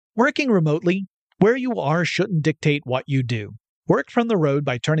Working remotely, where you are shouldn't dictate what you do. Work from the road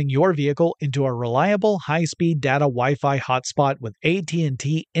by turning your vehicle into a reliable high-speed data Wi-Fi hotspot with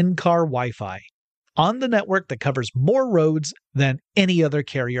AT&T in-car Wi-Fi. On the network that covers more roads than any other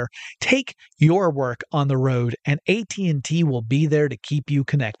carrier, take your work on the road and AT&T will be there to keep you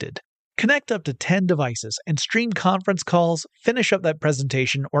connected. Connect up to 10 devices and stream conference calls, finish up that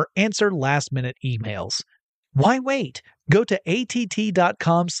presentation, or answer last-minute emails. Why wait? Go to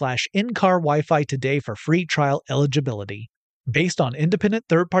att.com/in-car Wi-Fi today for free trial eligibility. Based on independent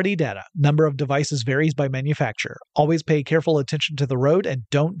third-party data, number of devices varies by manufacturer. Always pay careful attention to the road and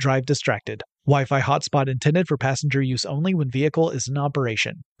don't drive distracted. Wi-Fi hotspot intended for passenger use only when vehicle is in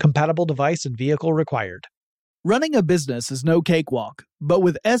operation. Compatible device and vehicle required. Running a business is no cakewalk, but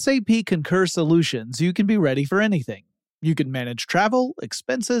with SAP Concur Solutions, you can be ready for anything. You can manage travel,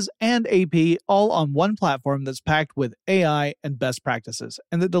 expenses, and AP all on one platform that's packed with AI and best practices,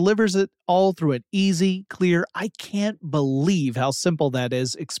 and that delivers it all through an easy, clear, I can't believe how simple that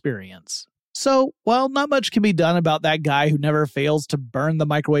is experience. So, while not much can be done about that guy who never fails to burn the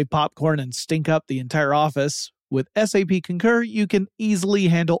microwave popcorn and stink up the entire office, with SAP Concur, you can easily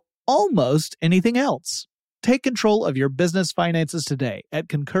handle almost anything else. Take control of your business finances today at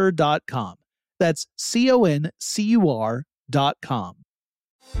Concur.com. That's CONCUR.com.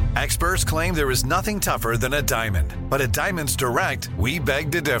 Experts claim there is nothing tougher than a diamond. But at Diamonds Direct, we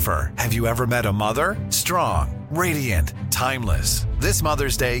beg to differ. Have you ever met a mother? Strong, radiant, timeless. This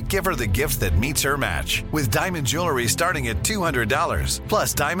Mother's Day, give her the gift that meets her match. With diamond jewelry starting at $200.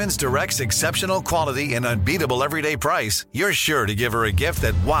 Plus Diamonds Direct's exceptional quality and unbeatable everyday price, you're sure to give her a gift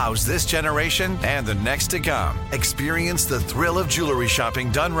that wows this generation and the next to come. Experience the thrill of jewelry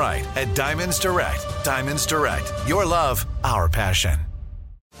shopping done right at Diamonds Direct. Diamonds Direct. Your love, our passion.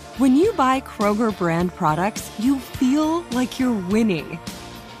 When you buy Kroger brand products, you feel like you're winning.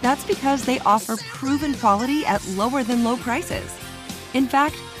 That's because they offer proven quality at lower than low prices. In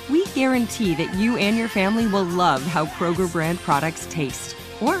fact, we guarantee that you and your family will love how Kroger brand products taste,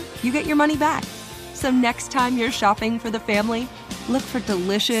 or you get your money back. So next time you're shopping for the family, look for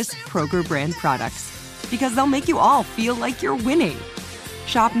delicious Kroger brand products, because they'll make you all feel like you're winning.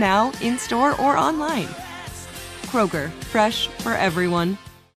 Shop now, in-store, or online. Kroger, fresh for everyone.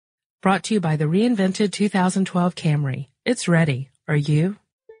 Brought to you by the reinvented 2012 Camry. It's ready. Are you?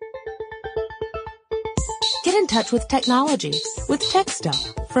 Get in touch with technology with Tech Stuff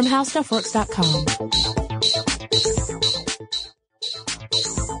from HowStuffWorks.com.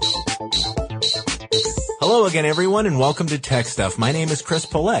 Hello again, everyone, and welcome to Tech Stuff. My name is Chris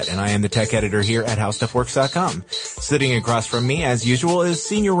Paulette, and I am the tech editor here at HowStuffWorks.com. Sitting across from me, as usual, is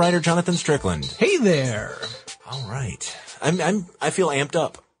senior writer Jonathan Strickland. Hey there. All right. I feel amped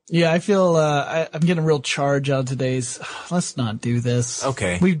up. Yeah, I feel I'm getting a real charge out of today's. Let's not do this.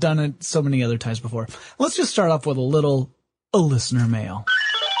 Okay. We've done it so many other times before. Let's just start off with a listener mail.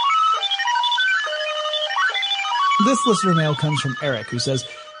 This listener mail comes from Eric, who says,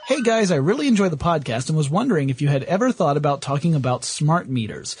 "Hey guys, I really enjoy the podcast and was wondering if you had ever thought about talking about smart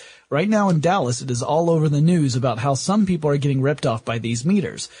meters. Right now in Dallas, it is all over the news about how some people are getting ripped off by these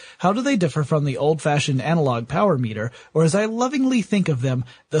meters. How do they differ from the old-fashioned analog power meter, or as I lovingly think of them,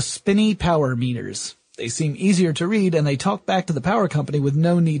 the spinny power meters? They seem easier to read and they talk back to the power company with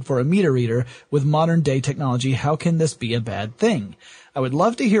no need for a meter reader. With modern-day technology, how can this be a bad thing? I would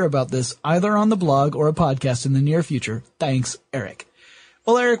love to hear about this either on the blog or a podcast in the near future. Thanks, Eric."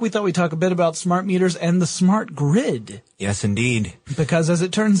 Well, Eric, we thought we'd talk a bit about smart meters and the smart grid. Yes, indeed. Because as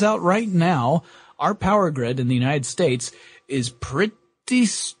it turns out right now, our power grid in the United States is pretty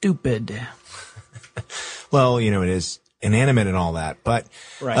stupid. Well, it is inanimate and all that. But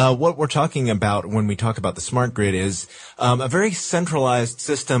right. What we're talking about when we talk about the smart grid is a very centralized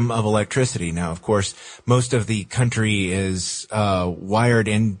system of electricity. Now, of course, most of the country is wired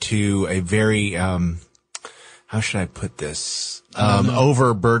into a very how should I put this?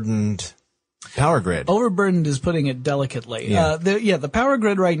 Overburdened power grid. Overburdened is putting it delicately. Yeah. The power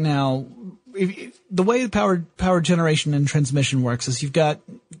grid right now, the way power generation and transmission works is you've got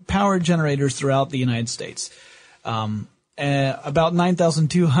power generators throughout the United States. About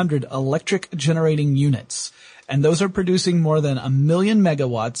 9,200 electric generating units. And those are producing more than 1 million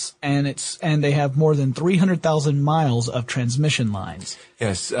megawatts, and they have more than 300,000 miles of transmission lines.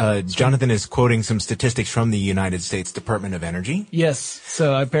 Yes, Jonathan is quoting some statistics from the United States Department of Energy. Yes,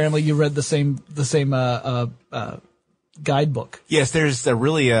 so apparently you read the same guidebook. Yes, there's I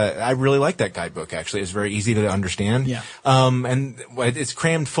really like that guidebook, actually. It's very easy to understand. Yeah. And it's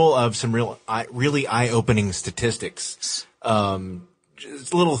crammed full of some really eye-opening statistics.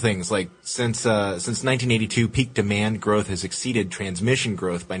 just little things like since 1982, peak demand growth has exceeded transmission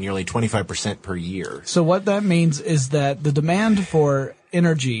growth by nearly 25% per year. So what that means is that the demand for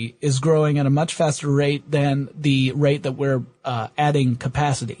energy is growing at a much faster rate than the rate that we're adding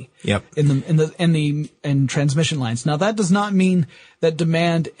capacity. Yep. In transmission lines. Now that does not mean that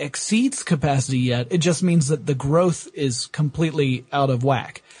demand exceeds capacity yet. It just means that the growth is completely out of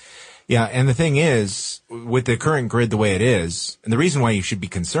whack. Yeah, and the thing is, with the current grid the way it is, and the reason why you should be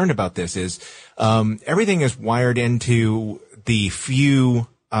concerned about this is everything is wired into the few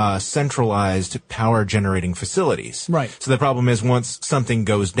centralized power generating facilities. Right. So the problem is once something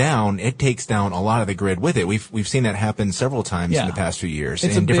goes down, it takes down a lot of the grid with it. We've seen that happen several times in the past few years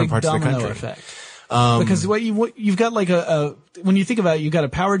it's in different big parts of the domino country. Effect. Because what you've got like when you think about it, you've got a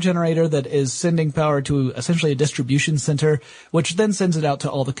power generator that is sending power to essentially a distribution center, which then sends it out to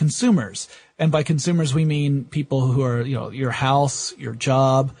all the consumers. And by consumers, we mean people who are, your house, your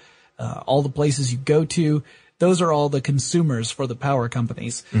job, all the places you go to. Those are all the consumers for the power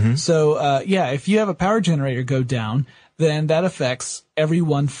companies. Mm-hmm. So, if you have a power generator go down, then that affects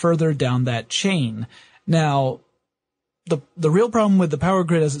everyone further down that chain. Now, the real problem with the power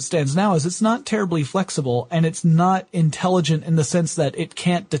grid as it stands now is it's not terribly flexible and it's not intelligent in the sense that it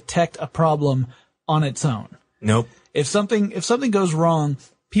can't detect a problem on its own. Nope. If something goes wrong,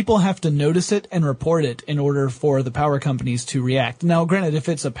 people have to notice it and report it in order for the power companies to react. Now, granted, if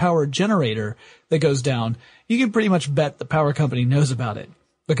it's a power generator that goes down, you can pretty much bet the power company knows about it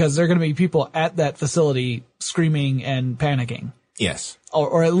because there are going to be people at that facility screaming and panicking. Yes.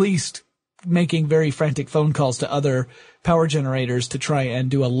 Or at least making very frantic phone calls to other power generators to try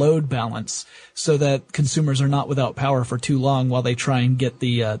and do a load balance so that consumers are not without power for too long while they try and get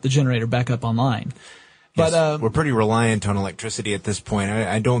the generator back up online. Yes, But we're pretty reliant on electricity at this point.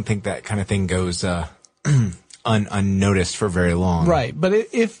 I don't think that kind of thing goes unnoticed for very long. Right. But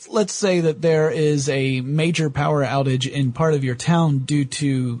if let's say that there is a major power outage in part of your town due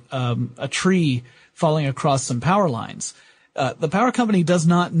to a tree falling across some power lines, the power company does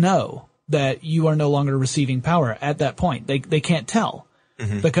not know that you are no longer receiving power at that point. They can't tell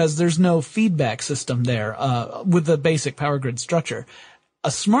because there's no feedback system there with the basic power grid structure.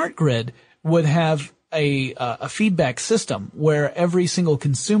 A smart grid would have a feedback system where every single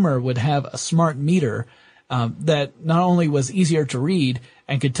consumer would have a smart meter that not only was easier to read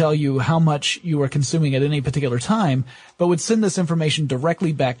and could tell you how much you were consuming at any particular time, but would send this information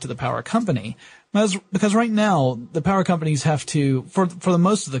directly back to the power company. Because right now, the power companies have to, for the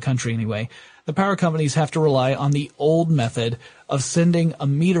most of the country anyway, the power companies have to rely on the old method of sending a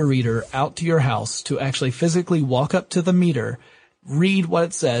meter reader out to your house to actually physically walk up to the meter, read what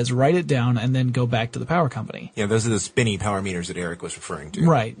it says, write it down, and then go back to the power company. Yeah, those are the spinny power meters that Eric was referring to.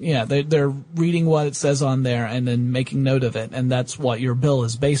 Right, yeah. They're reading what it says on there and then making note of it, and that's what your bill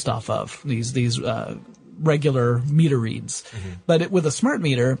is based off of, these regular meter reads. Mm-hmm. But with a smart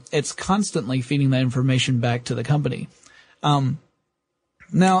meter, it's constantly feeding that information back to the company.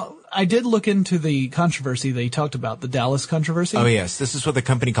 Now, I did look into the controversy that he talked about, the Dallas controversy. Oh, yes. This is with a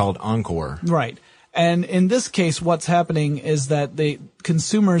company called Encore. Right. And in this case, what's happening is that the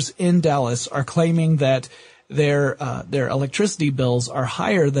consumers in Dallas are claiming that their electricity bills are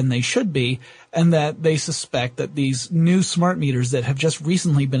higher than they should be, and that they suspect that these new smart meters that have just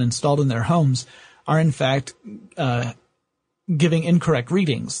recently been installed in their homes are in fact giving incorrect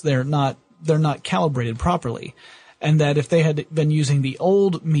readings. They're not calibrated properly, and that if they had been using the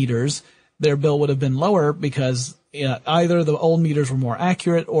old meters, their bill would have been lower because either the old meters were more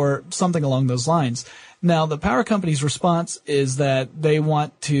accurate or something along those lines. Now, the power company's response is that they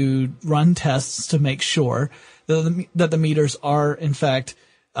want to run tests to make sure that the meters are, in fact,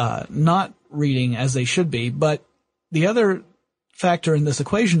 not reading as they should be. But the other factor in this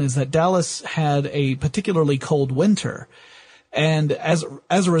equation is that Dallas had a particularly cold winter. And as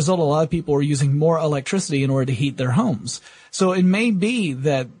a result, a lot of people were using more electricity in order to heat their homes. So it may be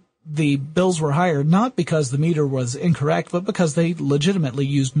that the bills were higher, not because the meter was incorrect, but because they legitimately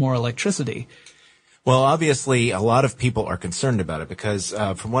used more electricity. Well, obviously, a lot of people are concerned about it because,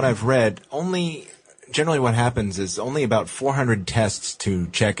 from what I've read, generally what happens is only about 400 tests to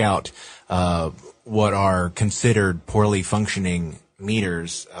check out what are considered poorly functioning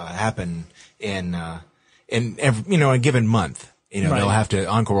meters happen in a given month. Right.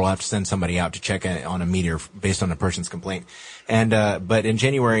 Encore will have to send somebody out to check on a meter based on a person's complaint. And, but in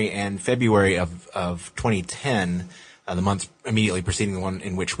January and February of 2010, the months immediately preceding the one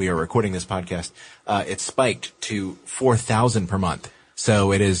in which we are recording this podcast, it spiked to 4,000 per month.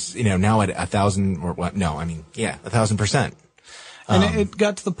 So it is, now at 1,000 or what? No, 1,000%. And it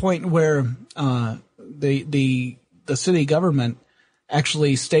got to the point where, the city government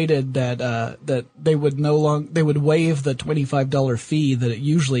actually stated that that they would waive the $25 fee that it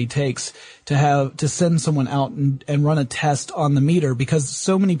usually takes to send someone out and run a test on the meter, because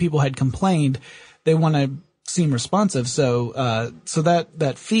so many people had complained they want to seem responsive. So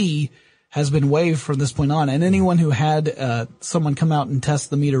that fee has been waived from this point on, and anyone who had someone come out and test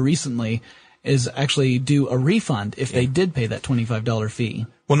the meter recently is actually due a refund if they did pay that $25 fee.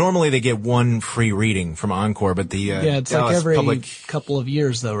 Well, normally they get one free reading from Encore, but it's like every couple of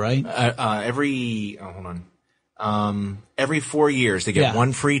years, though, right? Every 4 years they get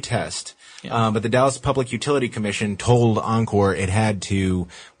one free test. Yeah. But the Dallas Public Utility Commission told Encore it had to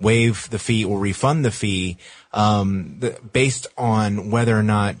waive the fee or refund the fee based on whether or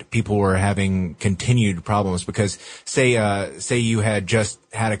not people were having continued problems. Because say you had just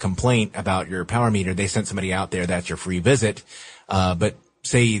had a complaint about your power meter, they sent somebody out there, that's your free visit. But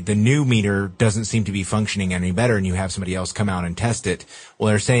say the new meter doesn't seem to be functioning any better and you have somebody else come out and test it. Well,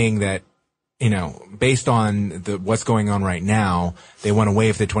 they're saying that, based on what's going on right now, they want to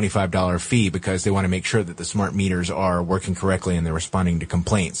waive the $25 fee because they want to make sure that the smart meters are working correctly and they're responding to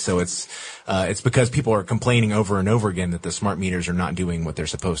complaints. So it's because people are complaining over and over again that the smart meters are not doing what they're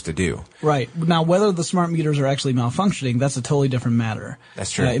supposed to do. Right. Now, whether the smart meters are actually malfunctioning, that's a totally different matter.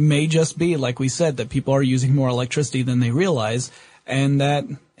 That's true. It may just be, like we said, that people are using more electricity than they realize, and that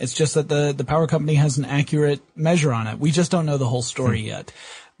it's just that the power company has an accurate measure on it. We just don't know the whole story yet.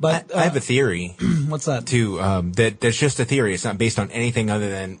 But I have a theory. What's that? That's just a theory. It's not based on anything other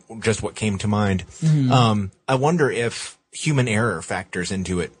than just what came to mind. Mm-hmm. I wonder if human error factors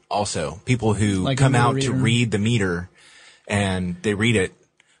into it also. People who come out to read the meter and they read it,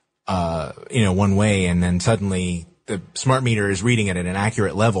 one way, and then suddenly the smart meter is reading it at an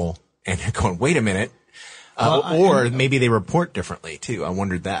accurate level, and they're going, wait a minute. Maybe they report differently too. I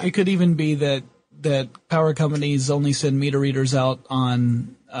wondered that. It could even be that power companies only send meter readers out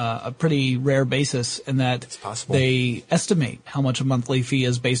on a pretty rare basis, and that they estimate how much a monthly fee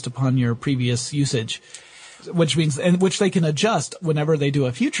is based upon your previous usage, which they can adjust whenever they do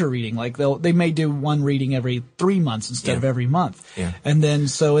a future reading. Like they may do one reading every 3 months instead of every month. Yeah. And then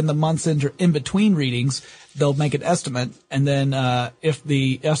so in the months in between readings, they'll make an estimate, and then if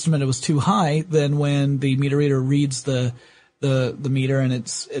the estimate was too high, then when the meter reader reads the meter and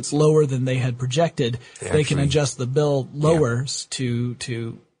it's lower than they had projected, they can adjust the bill lower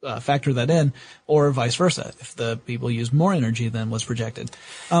to factor that in, or vice versa if the people use more energy than was projected.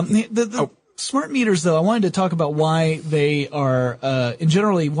 The smart meters, though, I wanted to talk about why they are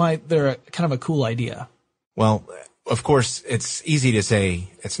why they're kind of a cool idea. Well, of course, it's easy to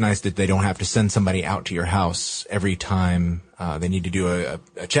say it's nice that they don't have to send somebody out to your house every time they need to do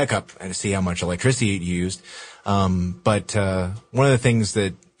a checkup and to see how much electricity you used. But one of the things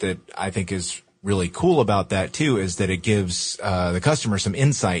that I think is really cool about that too is that it gives the customer some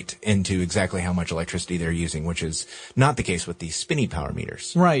insight into exactly how much electricity they're using, which is not the case with these spinny power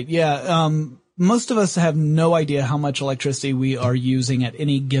meters. Right. Yeah. Most of us have no idea how much electricity we are using at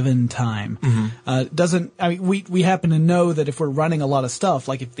any given time. Mm-hmm. We happen to know that if we're running a lot of stuff,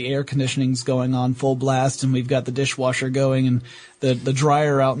 like if the air conditioning's going on full blast and we've got the dishwasher going and the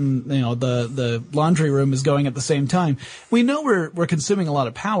dryer out in, the laundry room is going at the same time, we know we're consuming a lot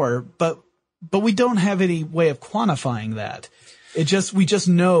of power, but we don't have any way of quantifying that. We just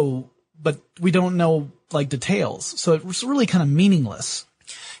know, but we don't know like details. So it's really kind of meaningless.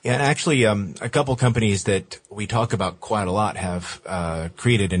 Yeah, and actually, a couple companies that we talk about quite a lot have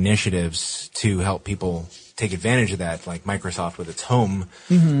created initiatives to help people take advantage of that, like Microsoft with its Home.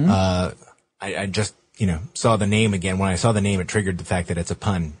 Mm-hmm. I just, saw the name again. When I saw the name, it triggered the fact that it's a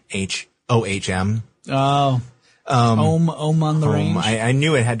pun. H-O-H-M. Oh. Home on the range. I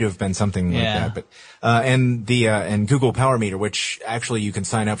knew it had to have been something like that, but and Google Power Meter, which actually you can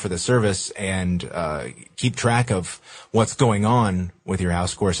sign up for the service and keep track of what's going on with your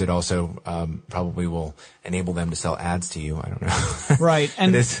house. Of course, it also probably will enable them to sell ads to you. I don't know. Right,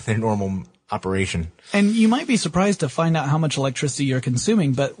 and it is their normal operation. And you might be surprised to find out how much electricity you're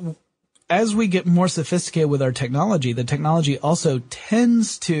consuming, but as we get more sophisticated with our technology, the technology also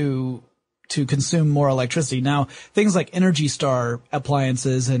tends to consume more electricity. Now, things like Energy Star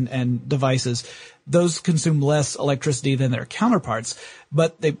appliances and devices, those consume less electricity than their counterparts,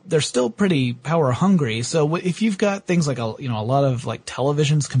 but they're still pretty power hungry. So if you've got things like a lot of like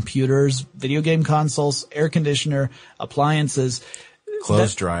televisions, computers, video game consoles, air conditioner, appliances,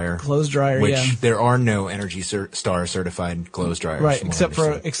 clothes dryer, which there are no Energy Star certified clothes dryers, right? Except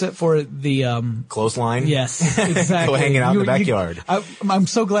for the clothesline. Yes, exactly. Go hanging out in the backyard. I'm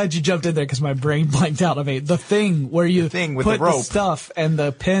so glad you jumped in there because my brain blanked out. The thing where you with put the rope, the stuff and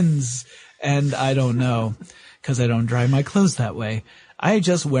the pins, and I don't know. because I don't dry my clothes that way. I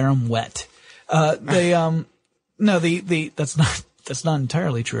just wear them wet. That's not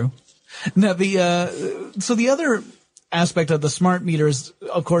entirely true. Now, so the other aspect of the smart meters,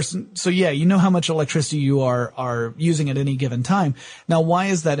 of course, so yeah, you know how much electricity you are using at any given time. Now, why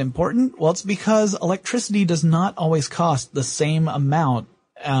is that important? Well, it's because electricity does not always cost the same amount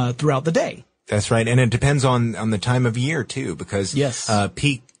throughout the day. That's right. And it depends on the time of year too, because yes.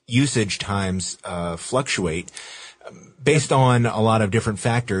 Peak usage times fluctuate based on a lot of different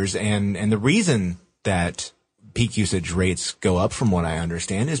factors, and the reason that peak usage rates go up, from what I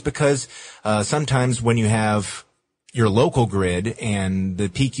understand, is because sometimes when you have your local grid and the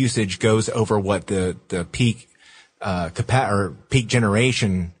peak usage goes over what the peak peak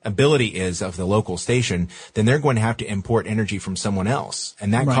generation ability is of the local station, then they're going to have to import energy from someone else,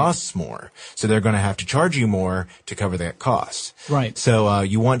 and that costs more. So they're going to have to charge you more to cover that cost. Right. So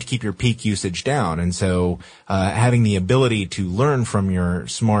you want to keep your peak usage down, and so having the ability to learn from your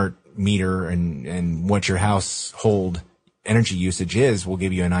smart meter and what your household energy usage is will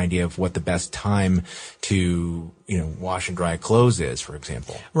give you an idea of what the best time to, wash and dry clothes is, for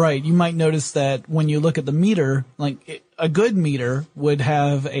example. Right. You might notice that when you look at the meter, like a good meter would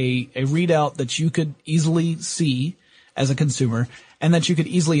have a readout that you could easily see as a consumer and that you could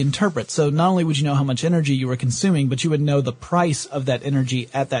easily interpret. So not only would you know how much energy you were consuming, but you would know the price of that energy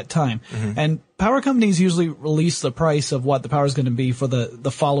at that time. Mm-hmm. And power companies usually release the price of what the power is going to be for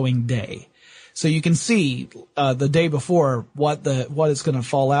the following day. So you can see the day before what it's going to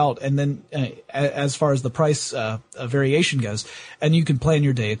fall out, and then as far as the price variation goes, and you can plan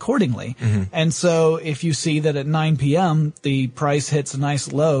your day accordingly. Mm-hmm. And so if you see that at 9 p.m. the price hits a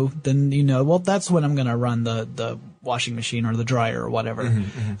nice low, then well, that's when I'm going to run the washing machine or the dryer or whatever.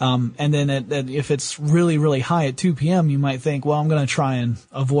 Mm-hmm, mm-hmm. And then if it's really, really high at 2 p.m., you might think, well, I'm going to try and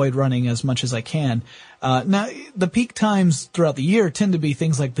avoid running as much as I can. Now, the peak times throughout the year tend to be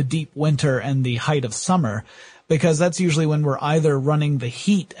things like the deep winter and the height of summer, because that's usually when we're either running the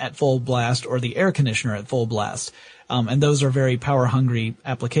heat at full blast or the air conditioner at full blast. And those are very power hungry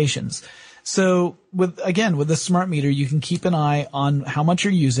applications. So with the smart meter, you can keep an eye on how much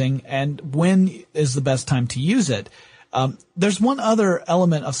you're using and when is the best time to use it. There's one other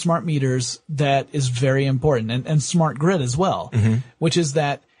element of smart meters that is very important, and smart grid as well, mm-hmm. which is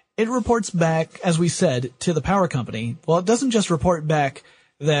that it reports back, as we said, to the power company. Well, it doesn't just report back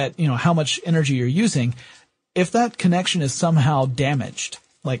that, how much energy you're using. If that connection is somehow damaged,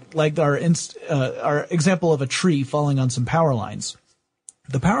 like our example of a tree falling on some power lines,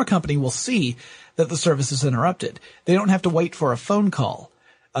 the power company will see that the service is interrupted. They don't have to wait for a phone call.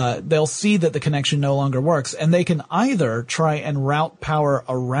 They'll see that the connection no longer works, and they can either try and route power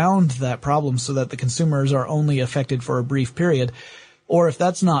around that problem so that the consumers are only affected for a brief period, or if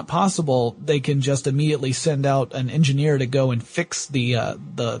that's not possible, they can just immediately send out an engineer to go and fix the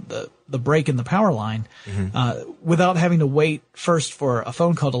break in the power line, mm-hmm. Without having to wait first for a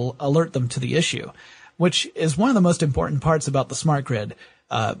phone call to alert them to the issue, which is one of the most important parts about the smart grid.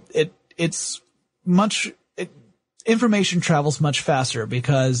 Information travels much faster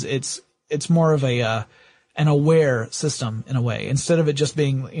because it's more of an aware system in a way. Instead of it just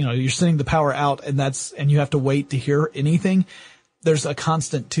being, you're sending the power out and you have to wait to hear anything. There's a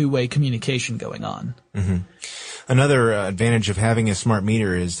constant two-way communication going on. Mm-hmm. Another advantage of having a smart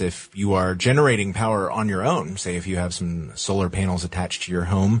meter is if you are generating power on your own, say if you have some solar panels attached to your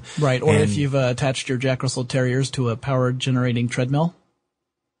home. Right, or if you've attached your Jack Russell Terriers to a power-generating treadmill.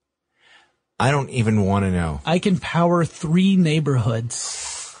 I don't even want to know. I can power 3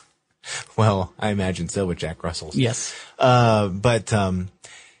 neighborhoods. Well, I imagine so with Jack Russells. Yes.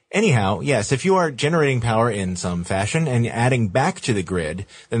 Anyhow, yes, if you are generating power in some fashion and adding back to the grid,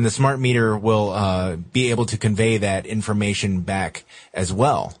 then the smart meter will be able to convey that information back as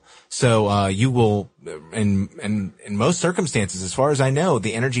well. So you will, in most circumstances, as far as I know,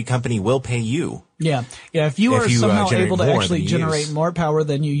 the energy company will pay you. Yeah. If you are somehow able to actually generate more power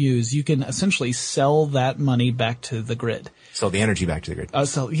than you use, you can essentially sell that money back to the grid. Sell the energy back to the grid.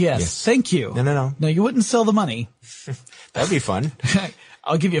 Yes. Thank you. No. No, you wouldn't sell the money. That'd be fun.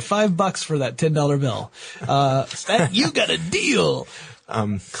 I'll give you $5 for that $10 bill. You got a deal.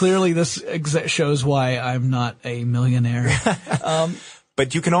 Clearly this shows why I'm not a millionaire.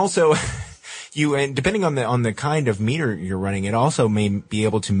 But you can also, depending on the kind of meter you're running, it also may be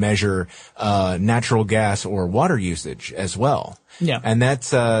able to measure, natural gas or water usage as well. Yeah. And that's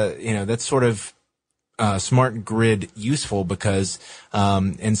sort of, smart grid useful because,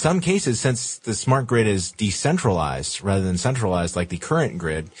 in some cases, since the smart grid is decentralized rather than centralized like the current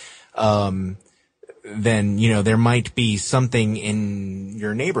grid, then, there might be something in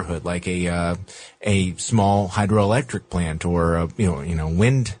your neighborhood, like a small hydroelectric plant or a,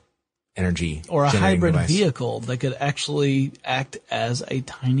 wind energy. Or a hybrid device. vehicle that could actually act as a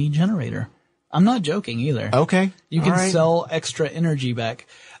tiny generator. I'm not joking either. Okay. You can sell extra energy back.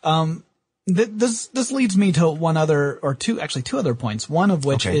 This leads me to two other points. One of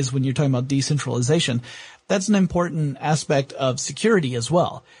which is when you're talking about decentralization. That's an important aspect of security as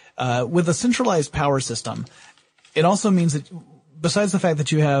well. With a centralized power system, it also means that besides the fact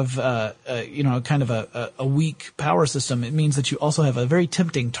that you have, kind of a weak power system, it means that you also have a very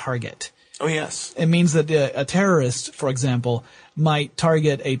tempting target. Oh, yes. It means that a terrorist, for example, might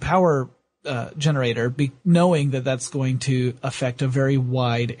target a power generator knowing that that's going to affect a very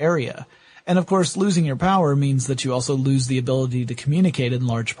wide area. And of course, losing your power means that you also lose the ability to communicate in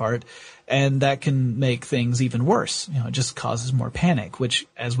large part, and that can make things even worse. It just causes more panic, which,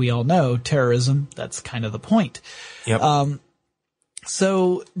 as we all know, terrorism, that's kind of the point. Yep.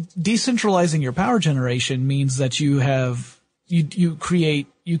 So decentralizing your power generation means that you create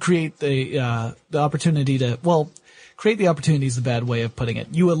the opportunity to, create the opportunity is a bad way of putting it.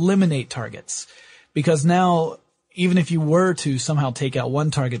 You eliminate targets, because now, even if you were to somehow take out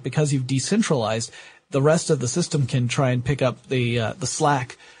one target, because you've decentralized, the rest of the system can try and pick up the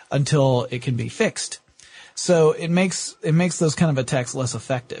slack until it can be fixed. So it makes those kind of attacks less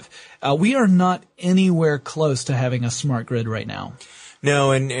effective. We are not anywhere close to having a smart grid right now.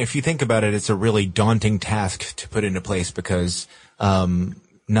 No, and if you think about it, it's a really daunting task to put into place, because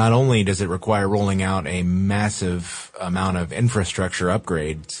not only does it require rolling out a massive amount of infrastructure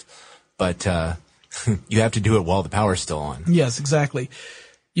upgrades, but you have to do it while the power's still on. Yes, exactly.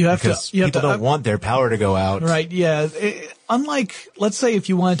 People don't want their power to go out. Right, yeah. Unlike, let's say if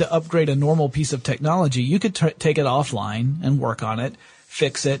you wanted to upgrade a normal piece of technology, you could take it offline and work on it,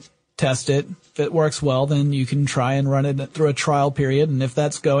 fix it, test it. If it works well, then you can try and run it through a trial period, and if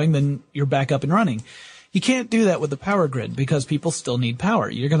that's going, then you're back up and running. You can't do that with the power grid, because people still need power.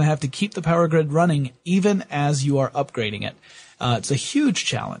 You're going to have to keep the power grid running even as you are upgrading it. It's a huge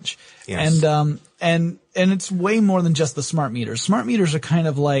challenge. Yes. And it's way more than just the smart meters. Smart meters are kind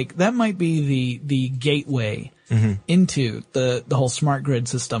of like, that might be the gateway into the whole smart grid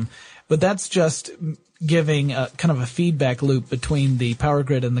system. But that's just giving a kind of a feedback loop between the power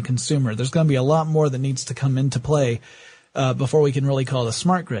grid and the consumer. There's going to be a lot more that needs to come into play before we can really call it a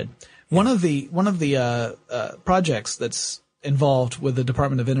smart grid. One of the projects that's involved with the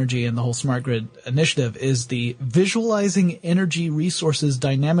Department of Energy and the whole smart grid initiative is the Visualizing Energy Resources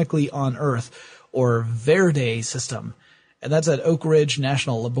Dynamically on Earth, or VERDE system. And that's at Oak Ridge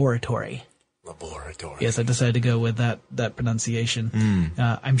National Laboratory. Yes, I decided to go with that pronunciation.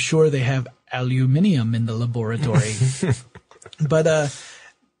 I'm sure they have aluminium in the laboratory. But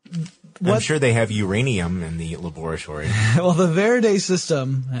I'm sure they have uranium in the laboratory. Well, the VERDE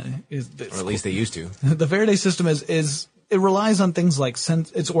system is, or at least they used to. The VERDE system is it relies on things like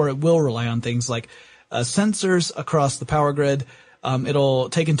it will rely on things like sensors across the power grid. It'll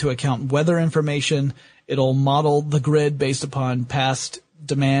take into account weather information. It'll model the grid based upon past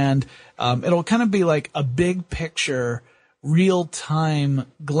demand. It'll kind of be like a big picture, real-time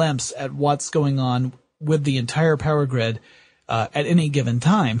glimpse at what's going on with the entire power grid at any given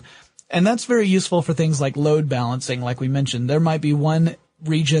time. And that's very useful for things like load balancing, like we mentioned. There might be one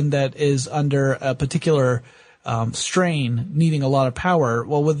region that is under a particular strain, needing a lot of power.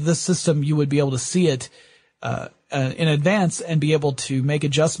 Well, with this system, you would be able to see it in advance and be able to make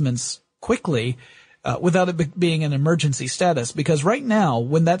adjustments quickly without it being an emergency status. Because right now,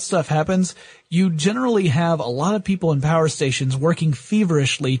 when that stuff happens, you generally have a lot of people in power stations working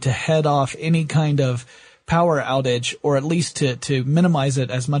feverishly to head off any kind of power outage, or at least to minimize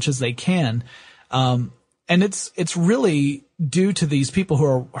it as much as they can. And it's really due to these people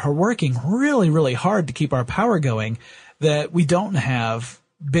who are working really, really hard to keep our power going that we don't have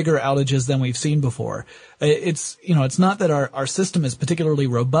bigger outages than we've seen before. It's not that our system is particularly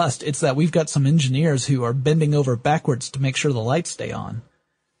robust. It's that we've got some engineers who are bending over backwards to make sure the lights stay on.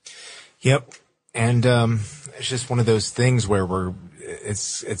 Yep. And, it's just one of those things where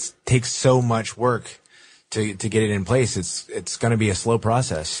it takes so much work to get it in place. It's going to be a slow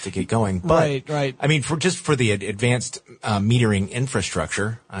process to get going. But, right. I mean, for the advanced, metering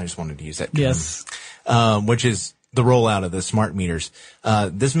infrastructure, I just wanted to use that term. Yes. Which is the rollout of the smart meters.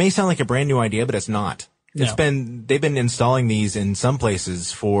 This may sound like a brand new idea, but it's not. No. They've been installing these in some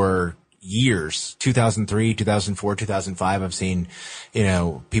places for years. 2003, 2004, 2005. I've seen,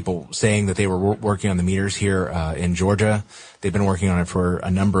 people saying that they were working on the meters here, in Georgia. They've been working on it for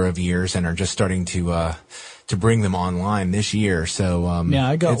a number of years and are just starting to to bring them online this year. So, yeah,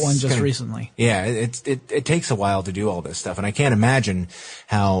 I got one just recently. Yeah, it takes a while to do all this stuff. And I can't imagine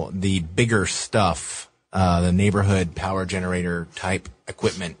how the bigger stuff, the neighborhood power generator type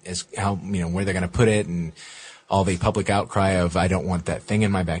equipment is how, where they're going to put it and all the public outcry of, I don't want that thing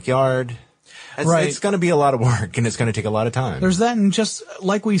in my backyard. Right. It's going to be a lot of work and it's going to take a lot of time. There's that, and just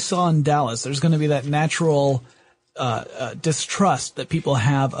like we saw in Dallas, there's going to be that natural distrust that people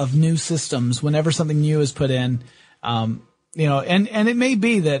have of new systems whenever something new is put in. And it may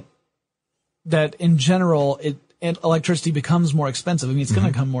be that in general electricity becomes more expensive. I mean, it's going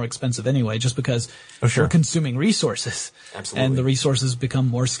to become more expensive anyway, just because we're consuming resources. Absolutely. And the resources become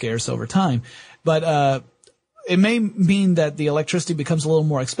more scarce over time. But it may mean that the electricity becomes a little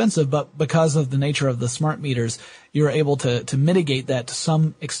more expensive, but because of the nature of the smart meters, you're able to mitigate that to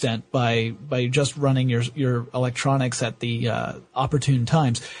some extent by just running your electronics at the opportune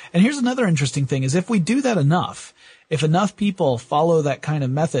times. And here's another interesting thing is if we do that enough, if enough people follow that kind of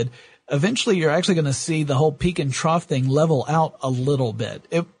method, eventually you're actually going to see the whole peak and trough thing level out a little bit.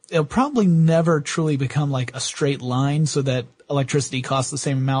 It'll probably never truly become like a straight line so that electricity costs the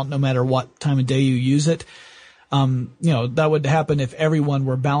same amount no matter what time of day you use it. That would happen if everyone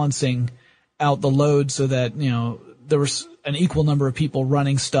were balancing out the load so that, there was an equal number of people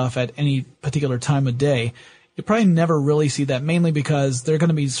running stuff at any particular time of day. You probably never really see that, mainly because there are going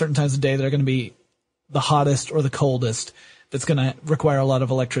to be certain times of day that are going to be the hottest or the coldest that's going to require a lot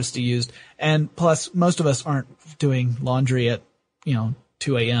of electricity used. And plus, most of us aren't doing laundry at,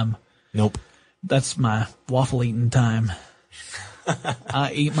 2 a.m. Nope. That's my waffle eating time.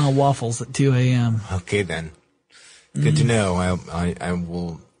 I eat my waffles at 2 a.m. Okay, then. Good to know. I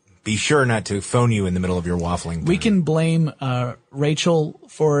will be sure not to phone you in the middle of your waffling time. We can blame Rachel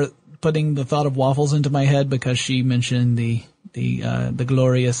for putting the thought of waffles into my head because she mentioned the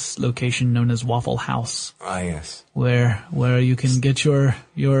glorious location known as Waffle House. Ah, yes. Where you can get your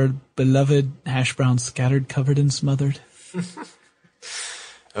beloved hash browns scattered, covered, and smothered.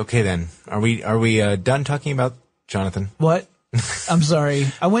 Okay, then. Are we done talking about Jonathan? What? I'm sorry.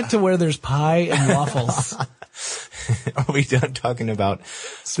 I went to where there's pie and waffles. Are we done talking about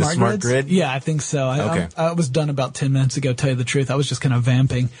the smart grid? Yeah, I think so. Okay. I was done about 10 minutes ago, tell you the truth. I was just kind of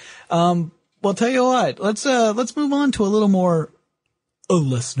vamping. Well, tell you what, let's move on to a little more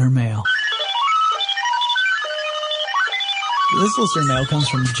listener mail. This listener mail comes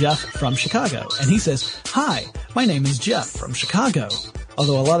from Jeff from Chicago, and he says, "Hi, my name is Jeff from Chicago."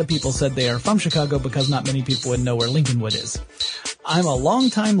 Although a lot of people said they are from Chicago because not many people would know where Lincolnwood is. I'm a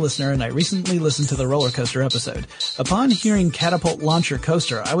long-time listener, and I recently listened to the roller coaster episode. Upon hearing catapult launcher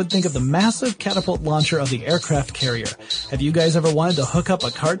coaster, I would think of the massive catapult launcher of the aircraft carrier. Have you guys ever wanted to hook up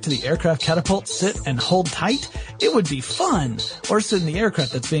a cart to the aircraft catapult, sit and hold tight? It would be fun. Or sit in the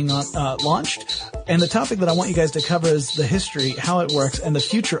aircraft that's being launched. And the topic that I want you guys to cover is the history, how it works, and the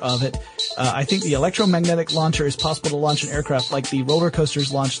future of it. I think the electromagnetic launcher is possible to launch an aircraft like the roller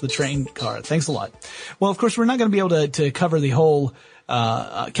coasters launch the train car. Thanks a lot. Well, of course, we're not going to be able to cover the whole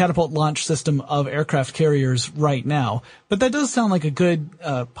catapult launch system of aircraft carriers right now, but that does sound like a good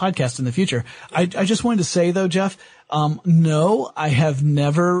podcast in the future. I just wanted to say, though, Jeff, no, I have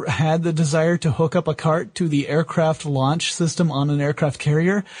never had the desire to hook up a cart to the aircraft launch system on an aircraft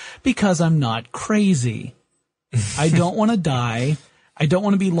carrier because I'm not crazy. I don't want to die. I don't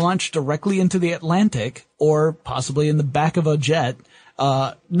want to be launched directly into the Atlantic or possibly in the back of a jet.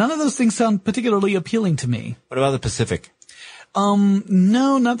 None of those things sound particularly appealing to me. What about the Pacific?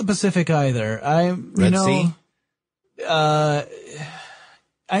 No, not the Pacific either. Red Sea?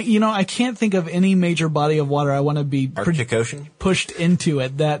 I can't think of any major body of water I want to be Arctic Ocean? pushed into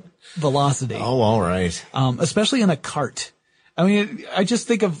at that velocity. Oh, all right. Especially in a cart. I mean, I just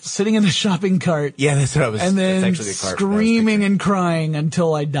think of sitting in a shopping cart. Yeah, that's what I was. And then that's actually the cart screaming and crying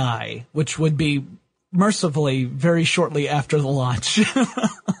until I die, which would be mercifully very shortly after the launch.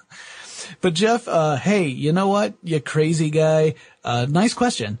 But Jeff, hey, you know what? You crazy guy. Nice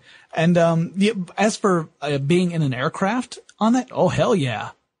question. And, as for being in an aircraft on that, oh, hell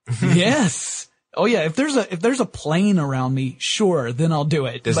yeah. Yes. Oh yeah. If there's a plane around me, sure, then I'll do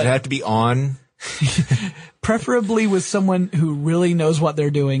it. Does it have to be on? Preferably with someone who really knows what they're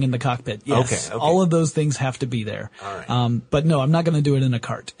doing in the cockpit. Yes. Okay. All of those things have to be there. All right. But no, I'm not going to do it in a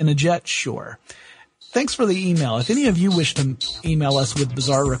cart. In a jet, sure. Thanks for the email. If any of you wish to email us with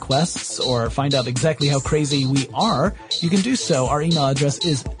bizarre requests or find out exactly how crazy we are, you can do so. Our email address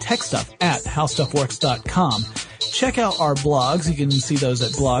is techstuff@howstuffworks.com. Check out our blogs. You can see those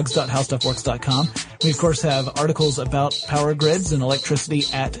at blogs.howstuffworks.com. We, of course, have articles about power grids and electricity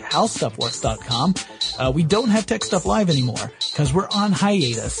at howstuffworks.com. We don't have Tech Stuff Live anymore because we're on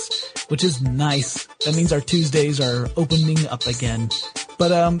hiatus, which is nice. That means our Tuesdays are opening up again.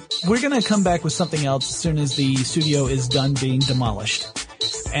 But we're going to come back with something else as soon as the studio is done being demolished.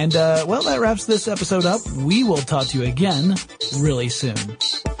 And, well, that wraps this episode up. We will talk to you again really soon.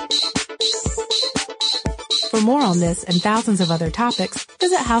 For more on this and thousands of other topics,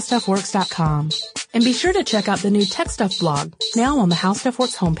 visit HowStuffWorks.com. And be sure to check out the new Tech Stuff blog, now on the How Stuff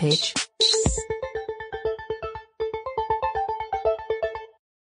Works homepage.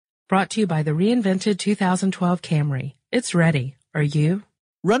 Brought to you by the reinvented 2012 Camry. It's ready. Are you?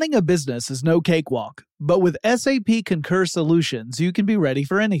 Running a business is no cakewalk, but with SAP Concur Solutions, you can be ready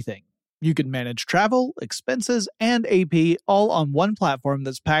for anything. You can manage travel, expenses, and AP all on one platform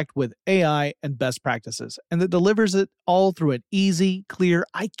that's packed with AI and best practices, and that delivers it all through an easy, clear,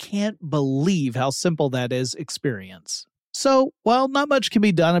 I can't believe how simple that is experience. So, while not much can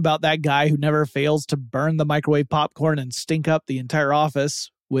be done about that guy who never fails to burn the microwave popcorn and stink up the entire office,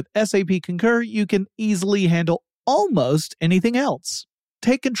 with SAP Concur, you can easily handle almost anything else.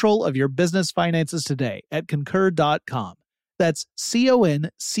 Take control of your business finances today at concur.com. That's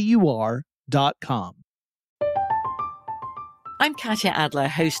CONCUR.com. I'm Katya Adler,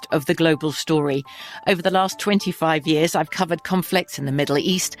 host of The Global Story. Over the last 25 years, I've covered conflicts in the Middle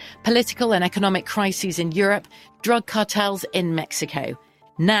East, political and economic crises in Europe, drug cartels in Mexico.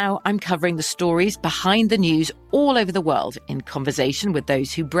 Now I'm covering the stories behind the news all over the world in conversation with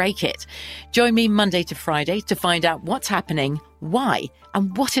those who break it. Join me Monday to Friday to find out what's happening, why,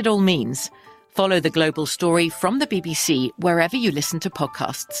 and what it all means. Follow The Global Story from the BBC wherever you listen to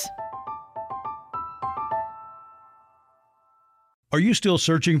podcasts. Are you still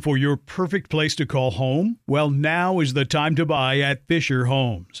searching for your perfect place to call home? Well, now is the time to buy at Fisher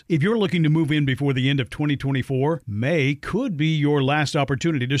Homes. If you're looking to move in before the end of 2024, May could be your last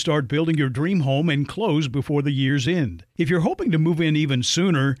opportunity to start building your dream home and close before the year's end. If you're hoping to move in even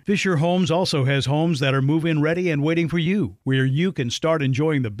sooner, Fisher Homes also has homes that are move-in ready and waiting for you, where you can start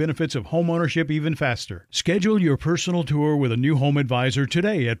enjoying the benefits of homeownership even faster. Schedule your personal tour with a new home advisor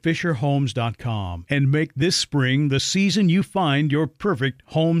today at FisherHomes.com and make this spring the season you find your perfect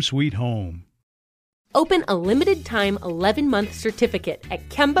home sweet home. Open a limited-time 11-month certificate at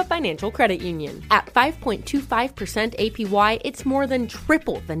Kemba Financial Credit Union. At 5.25% APY, it's more than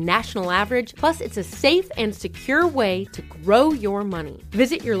triple the national average, plus it's a safe and secure way to grow your money.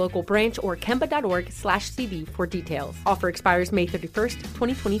 Visit your local branch or kemba.org/cd for details. Offer expires May 31st,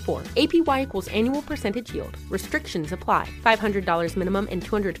 2024. APY equals annual percentage yield. Restrictions apply. $500 minimum and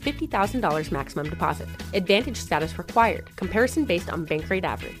 $250,000 maximum deposit. Advantage status required. Comparison based on bank rate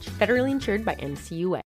average. Federally insured by NCUA.